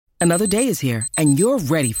Another day is here, and you're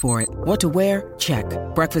ready for it. What to wear? Check.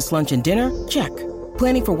 Breakfast, lunch, and dinner? Check.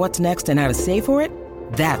 Planning for what's next and how to save for it?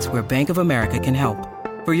 That's where Bank of America can help.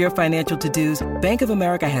 For your financial to-dos, Bank of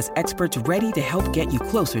America has experts ready to help get you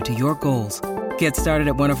closer to your goals. Get started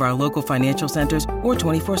at one of our local financial centers or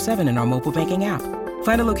 24/7 in our mobile banking app.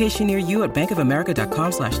 Find a location near you at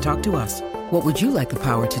bankofamerica.com/talktous. What would you like the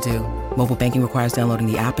power to do? Mobile banking requires downloading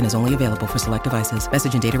the app and is only available for select devices.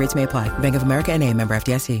 Message and data rates may apply. Bank of America N.A., member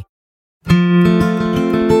FDIC.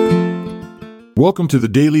 Welcome to the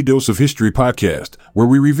Daily Dose of History podcast, where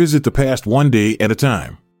we revisit the past one day at a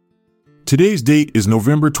time. Today's date is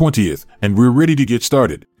November 20th, and we're ready to get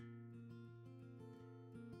started.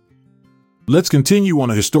 Let's continue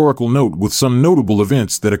on a historical note with some notable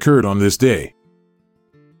events that occurred on this day.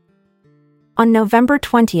 On November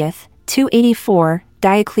 20th, 284,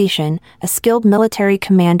 Diocletian, a skilled military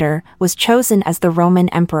commander, was chosen as the Roman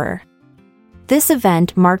emperor. This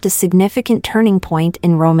event marked a significant turning point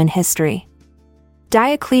in Roman history.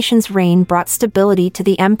 Diocletian's reign brought stability to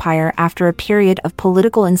the empire after a period of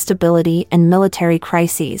political instability and military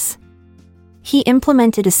crises. He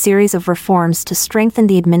implemented a series of reforms to strengthen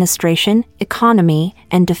the administration, economy,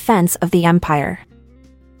 and defense of the empire.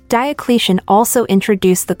 Diocletian also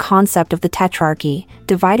introduced the concept of the tetrarchy,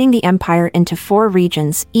 dividing the empire into 4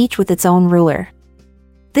 regions, each with its own ruler.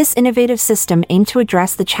 This innovative system aimed to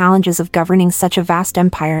address the challenges of governing such a vast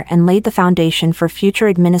empire and laid the foundation for future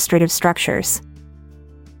administrative structures.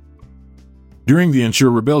 During the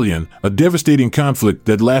Anshur Rebellion, a devastating conflict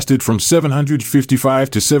that lasted from 755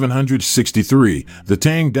 to 763, the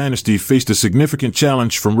Tang dynasty faced a significant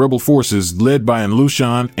challenge from rebel forces led by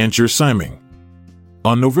Anlushan Anshur Siming.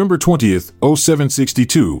 On November 20th,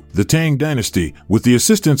 0762, the Tang dynasty, with the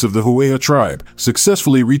assistance of the Huaya tribe,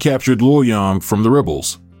 successfully recaptured Luoyang from the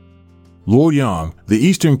rebels. Luoyang, the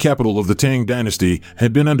eastern capital of the Tang dynasty,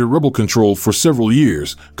 had been under rebel control for several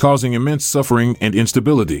years, causing immense suffering and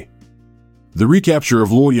instability. The recapture of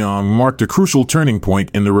Luoyang marked a crucial turning point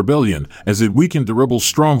in the rebellion, as it weakened the rebels'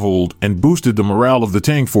 stronghold and boosted the morale of the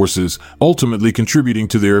Tang forces, ultimately contributing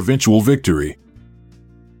to their eventual victory.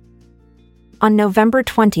 On November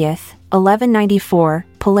 20th, 1194,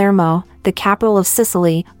 Palermo, the capital of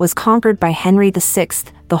Sicily, was conquered by Henry VI,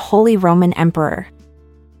 the Holy Roman Emperor.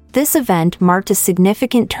 This event marked a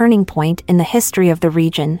significant turning point in the history of the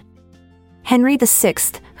region. Henry VI,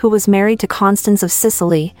 who was married to Constance of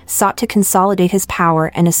Sicily, sought to consolidate his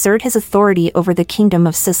power and assert his authority over the Kingdom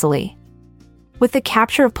of Sicily. With the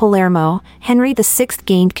capture of Palermo, Henry VI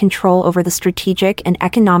gained control over the strategic and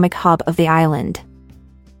economic hub of the island.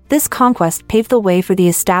 This conquest paved the way for the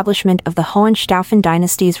establishment of the Hohenstaufen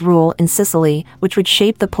dynasty's rule in Sicily, which would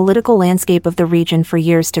shape the political landscape of the region for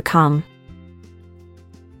years to come.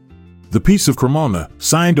 The Peace of Cremona,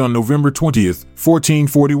 signed on November 20th,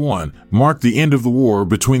 1441, marked the end of the war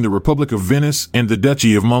between the Republic of Venice and the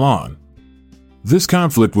Duchy of Milan. This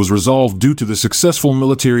conflict was resolved due to the successful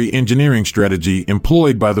military engineering strategy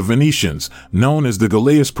employed by the Venetians, known as the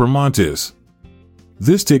Galleas Permanentes.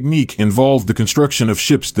 This technique involved the construction of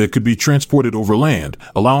ships that could be transported over land,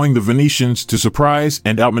 allowing the Venetians to surprise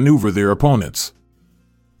and outmaneuver their opponents.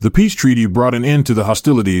 The peace treaty brought an end to the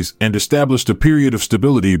hostilities and established a period of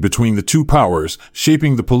stability between the two powers,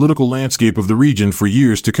 shaping the political landscape of the region for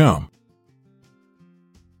years to come.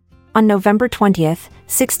 On November 20th,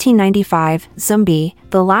 1695, Zumbi,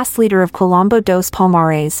 the last leader of Quilombo dos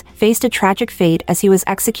Palmares, faced a tragic fate as he was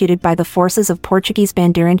executed by the forces of Portuguese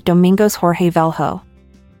bandeirante Domingos Jorge Velho.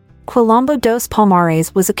 Quilombo dos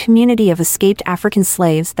Palmares was a community of escaped African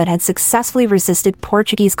slaves that had successfully resisted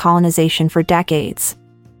Portuguese colonization for decades.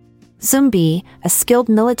 Zumbi, a skilled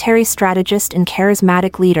military strategist and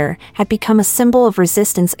charismatic leader, had become a symbol of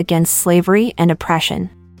resistance against slavery and oppression.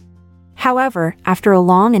 However, after a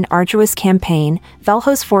long and arduous campaign,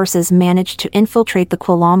 Velho's forces managed to infiltrate the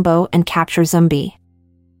Quilombo and capture Zumbi.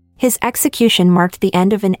 His execution marked the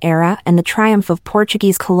end of an era and the triumph of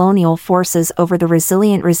Portuguese colonial forces over the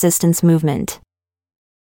resilient resistance movement.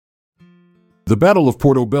 The Battle of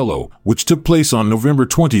Portobello, which took place on November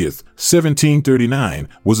 20th, 1739,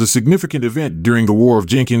 was a significant event during the War of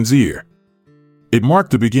Jenkins' Ear. It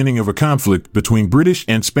marked the beginning of a conflict between British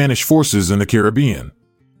and Spanish forces in the Caribbean.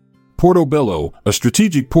 Portobello, a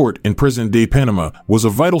strategic port in present-day Panama, was a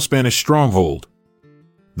vital Spanish stronghold.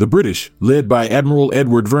 The British, led by Admiral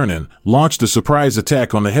Edward Vernon, launched a surprise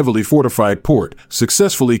attack on the heavily fortified port,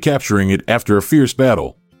 successfully capturing it after a fierce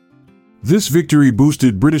battle. This victory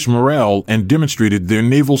boosted British morale and demonstrated their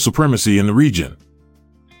naval supremacy in the region.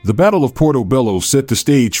 The Battle of Portobello set the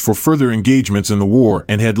stage for further engagements in the war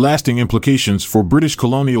and had lasting implications for British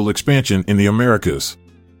colonial expansion in the Americas.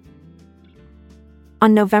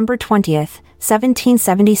 On November 20,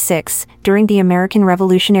 1776, during the American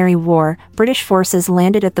Revolutionary War, British forces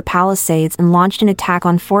landed at the Palisades and launched an attack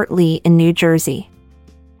on Fort Lee in New Jersey.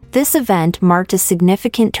 This event marked a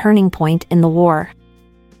significant turning point in the war.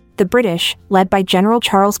 The British, led by General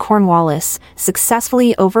Charles Cornwallis,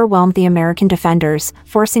 successfully overwhelmed the American defenders,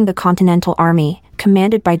 forcing the Continental Army,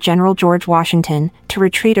 commanded by General George Washington, to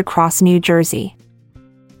retreat across New Jersey.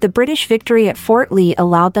 The British victory at Fort Lee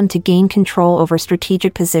allowed them to gain control over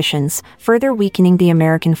strategic positions, further weakening the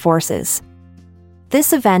American forces.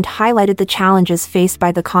 This event highlighted the challenges faced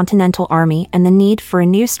by the Continental Army and the need for a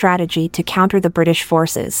new strategy to counter the British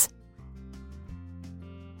forces.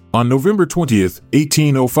 On November 20th,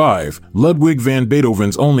 1805, Ludwig van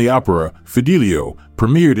Beethoven's only opera, Fidelio,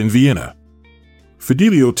 premiered in Vienna.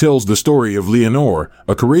 Fidelio tells the story of Leonore,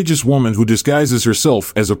 a courageous woman who disguises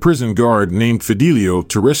herself as a prison guard named Fidelio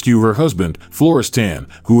to rescue her husband, Florestan,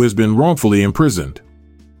 who has been wrongfully imprisoned.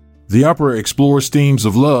 The opera explores themes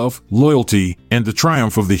of love, loyalty, and the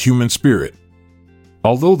triumph of the human spirit.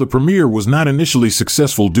 Although the premiere was not initially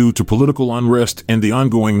successful due to political unrest and the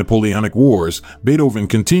ongoing Napoleonic Wars, Beethoven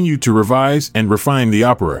continued to revise and refine the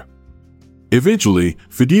opera. Eventually,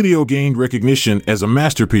 Fidelio gained recognition as a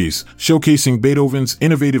masterpiece, showcasing Beethoven's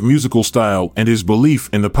innovative musical style and his belief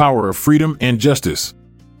in the power of freedom and justice.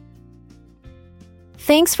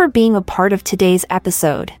 Thanks for being a part of today's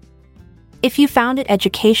episode. If you found it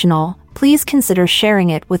educational, please consider sharing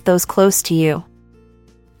it with those close to you.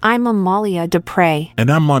 I'm Amalia Dupre.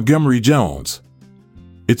 And I'm Montgomery Jones.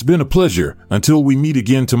 It's been a pleasure until we meet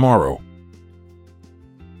again tomorrow.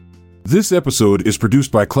 This episode is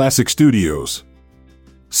produced by Classic Studios.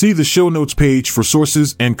 See the show notes page for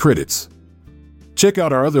sources and credits. Check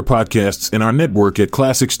out our other podcasts in our network at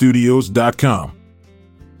classicstudios.com.